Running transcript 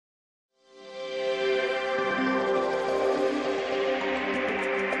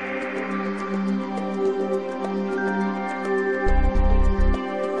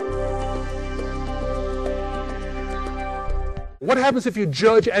What happens if you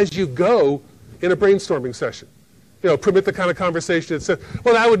judge as you go in a brainstorming session? Permit the kind of conversation that says,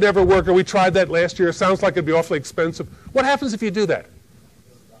 well, that would never work, or we tried that last year, it sounds like it'd be awfully expensive. What happens if you do that?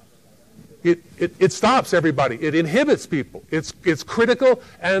 It stops everybody. It inhibits people. It's critical,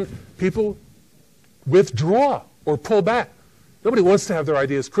 and people withdraw or pull back. Nobody wants to have their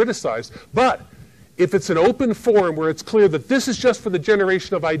ideas criticized, but if it's an open forum where it's clear that this is just for the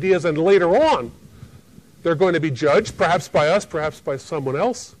generation of ideas and later on they're going to be judged, perhaps by us, perhaps by someone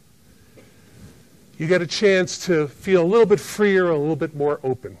else, you get a chance to feel a little bit freer, a little bit more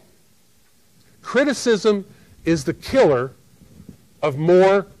open. Criticism is the killer of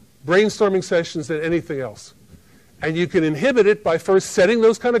more brainstorming sessions than anything else. And you can inhibit it by first setting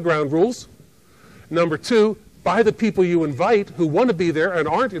those kind of ground rules. Number two, by the people you invite who want to be there and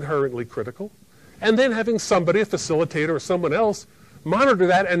aren't inherently critical. And then having somebody, a facilitator or someone else, monitor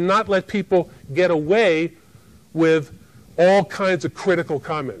that and not let people get away with all kinds of critical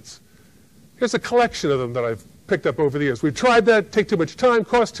comments. Here's a collection of them that I've picked up over the years. We've tried that, take too much time,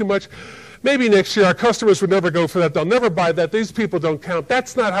 cost too much. Maybe next year our customers would never go for that. They'll never buy that. These people don't count.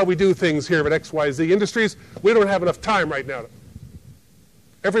 That's not how we do things here at XYZ Industries. We don't have enough time right now.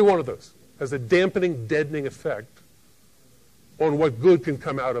 Every one of those has a dampening, deadening effect on what good can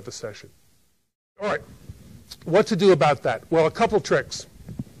come out of a session. All right, what to do about that? Well, a couple tricks,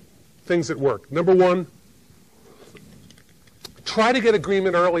 things that work. Number one, try to get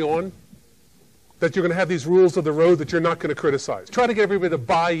agreement early on that you're going to have these rules of the road that you're not going to criticize. Try to get everybody to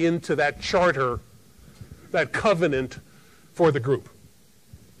buy into that charter, that covenant for the group.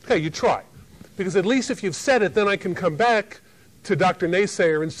 Okay, you try. Because at least if you've said it, then I can come back to Dr.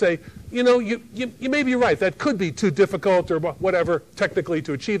 Naysayer and say, you may be right. That could be too difficult or whatever technically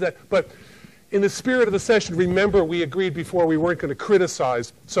to achieve that. But in the spirit of the session, remember we agreed before we weren't going to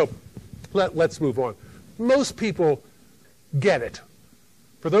criticize. So let's move on. Most people get it.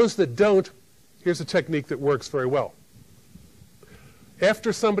 For those that don't, here's a technique that works very well.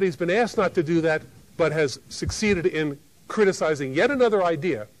 After somebody's been asked not to do that, but has succeeded in criticizing yet another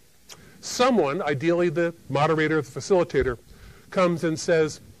idea, someone, ideally the moderator or the facilitator, comes and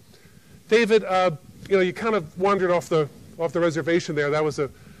says, David, you kind of wandered off the reservation there. That was a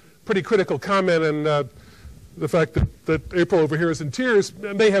pretty critical comment, and the fact that April over here is in tears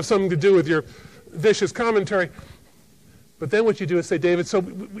may have something to do with your vicious commentary. But then what you do is say, David, so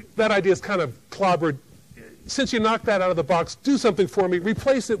that idea is kind of clobbered. Since you knocked that out of the box, do something for me.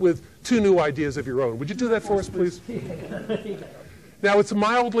 Replace it with 2 new ideas of your own. Would you do that for us, please? Now, it's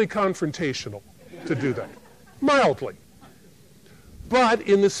mildly confrontational to do that. Mildly. But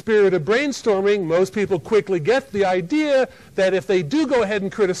in the spirit of brainstorming, most people quickly get the idea that if they do go ahead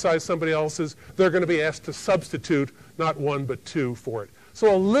and criticize somebody else's, they're going to be asked to substitute not 1 but 2 for it.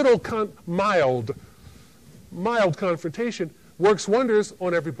 So a little mild confrontation works wonders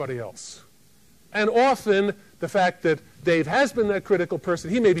on everybody else. And often the fact that Dave has been that critical person,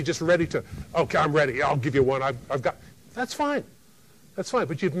 he may be just ready to, okay, I'm ready, I'll give you one, I've got, that's fine. That's fine,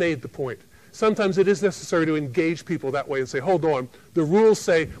 but you've made the point. Sometimes it is necessary to engage people that way and say, hold on, the rules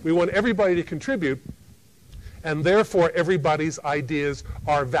say we want everybody to contribute, and therefore everybody's ideas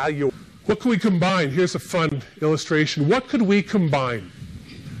are valuable. What can we combine? Here's a fun illustration. What could we combine?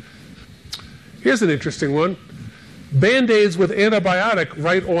 Here's an interesting one. Band-Aids with antibiotic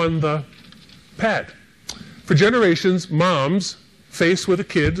right on the pad. For generations, moms faced with a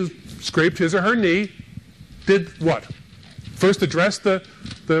kid who scraped his or her knee did what? First address the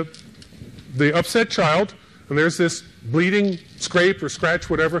upset child, and there's this bleeding scrape or scratch,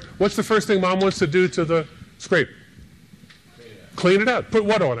 whatever. What's the first thing mom wants to do to the scrape? Clean it out. Put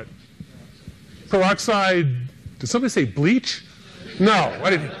what on it? Peroxide. Did somebody say bleach? No, I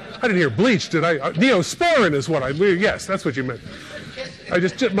didn't hear bleach, did I? Neosporin is what I mean. Yes, that's what you meant.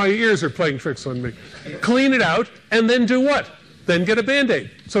 My ears are playing tricks on me. Clean it out, and then do what? Then get a Band-Aid.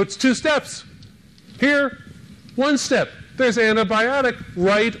 So it's 2 steps. Here, 1 step. There's antibiotic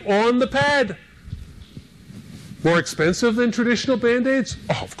right on the pad. More expensive than traditional Band-Aids?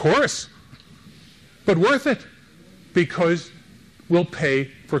 Oh, of course. But worth it, because we'll pay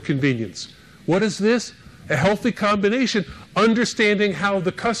for convenience. What is this? A healthy combination, understanding how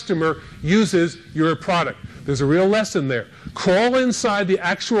the customer uses your product. There's a real lesson there. Crawl inside the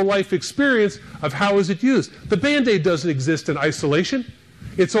actual life experience of how is it used. The Band-Aid doesn't exist in isolation.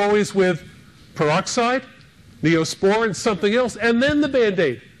 It's always with peroxide, Neosporin, something else, and then the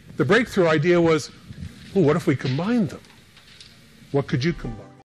Band-Aid. The breakthrough idea was, well, what if we combined them? What could you combine?